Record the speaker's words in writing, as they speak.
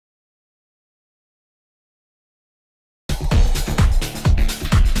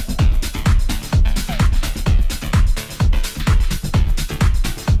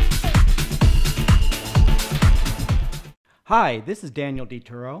Hi, this is Daniel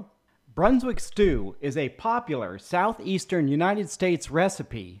DiTuro. Brunswick Stew is a popular southeastern United States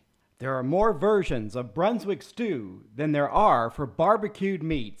recipe. There are more versions of Brunswick Stew than there are for barbecued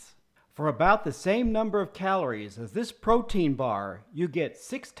meats. For about the same number of calories as this protein bar, you get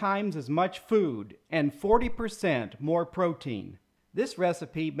 6 times as much food and 40% more protein. This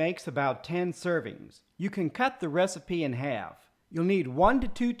recipe makes about 10 servings. You can cut the recipe in half. You'll need 1 to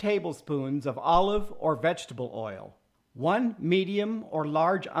 2 tablespoons of olive or vegetable oil, 1 medium or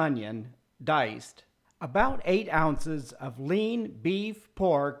large onion, diced, about 8 ounces of lean beef,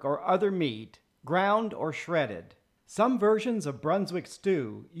 pork, or other meat, ground or shredded. Some versions of Brunswick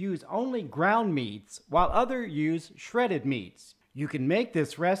Stew use only ground meats, while others use shredded meats. You can make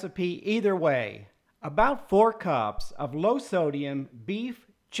this recipe either way. About 4 cups of low-sodium beef,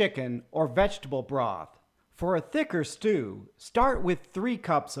 chicken, or vegetable broth. For a thicker stew, start with 3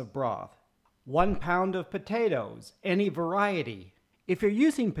 cups of broth. 1 pound of potatoes, any variety. If you're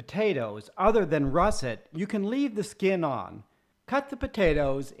using potatoes other than russet, you can leave the skin on. Cut the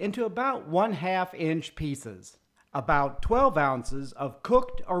potatoes into about 1/2 inch pieces. About 12 ounces of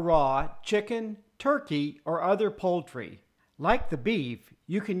cooked or raw chicken, turkey, or other poultry. Like the beef,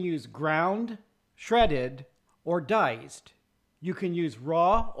 you can use ground, shredded, or diced. You can use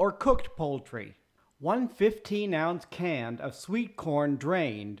raw or cooked poultry. 1 15-ounce can of sweet corn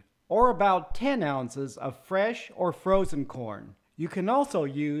drained, or about 10 ounces of fresh or frozen corn. You can also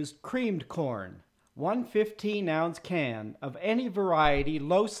use creamed corn. 1 15-ounce can of any variety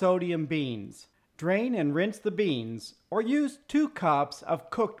low-sodium beans. Drain and rinse the beans, or use 2 cups of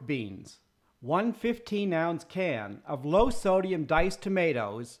cooked beans. 1 15-ounce can of low-sodium diced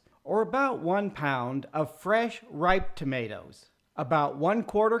tomatoes, or about 1 pound of fresh, ripe tomatoes. About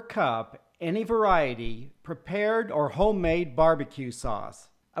 1/4 cup, any variety, prepared or homemade barbecue sauce.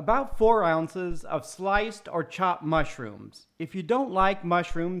 About 4 ounces of sliced or chopped mushrooms. If you don't like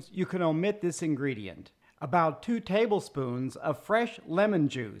mushrooms, you can omit this ingredient. About 2 tablespoons of fresh lemon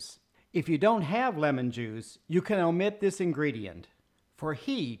juice. If you don't have lemon juice, you can omit this ingredient. For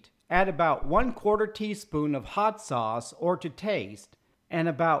heat, add about 1/4 teaspoon of hot sauce or to taste, and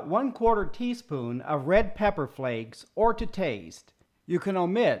about 1/4 teaspoon of red pepper flakes or to taste. You can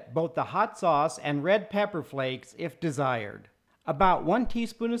omit both the hot sauce and red pepper flakes if desired. About 1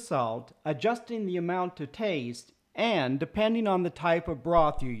 teaspoon of salt, adjusting the amount to taste and depending on the type of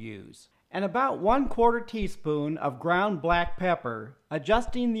broth you use. And about 1/4 teaspoon of ground black pepper,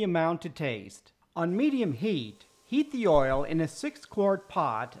 adjusting the amount to taste. On medium heat, heat the oil in a 6-quart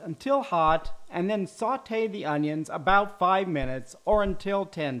pot until hot and then saute the onions about 5 minutes or until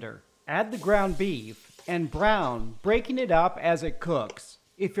tender. Add the ground beef and brown, breaking it up as it cooks.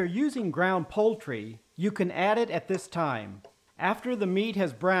 If you're using ground poultry, you can add it at this time. After the meat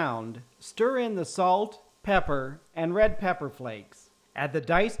has browned, stir in the salt, pepper, and red pepper flakes. Add the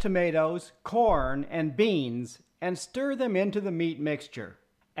diced tomatoes, corn, and beans, and stir them into the meat mixture.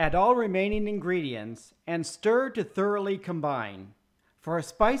 Add all remaining ingredients and stir to thoroughly combine. For a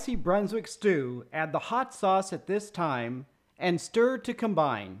spicy Brunswick stew, add the hot sauce at this time and stir to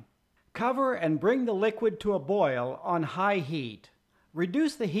combine. Cover and bring the liquid to a boil on high heat.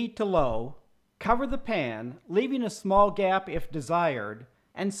 Reduce the heat to low. Cover the pan, leaving a small gap if desired,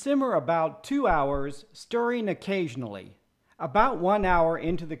 and simmer about 2 hours, stirring occasionally. About 1 hour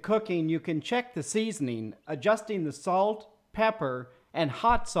into the cooking, you can check the seasoning, adjusting the salt, pepper, and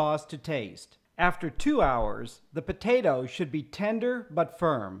hot sauce to taste. After 2 hours, the potatoes should be tender but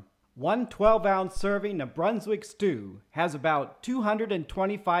firm. 1 12-ounce serving of Brunswick Stew has about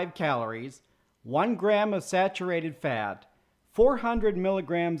 225 calories, 1 gram of saturated fat, 400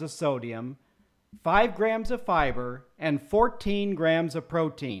 milligrams of sodium, 5 grams of fiber, and 14 grams of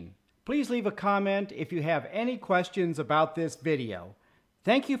protein. Please leave a comment if you have any questions about this video.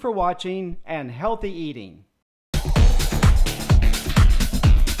 Thank you for watching and healthy eating.